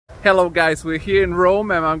Hello guys, we're here in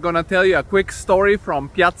Rome and I'm gonna tell you a quick story from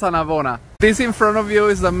Piazza Navona. This in front of you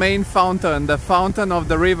is the main fountain, the fountain of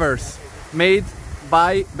the rivers, made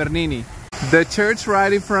by Bernini. The church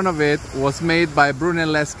right in front of it was made by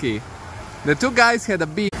Brunelleschi. The two guys had a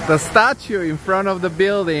beef. The statue in front of the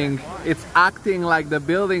building, it's acting like the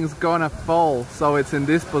building's gonna fall, so it's in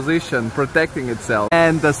this position, protecting itself.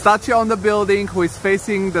 And the statue on the building, who is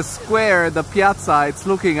facing the square, the piazza, it's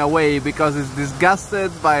looking away because it's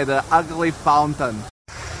disgusted by the ugly fountain.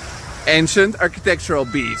 Ancient architectural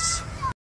beefs.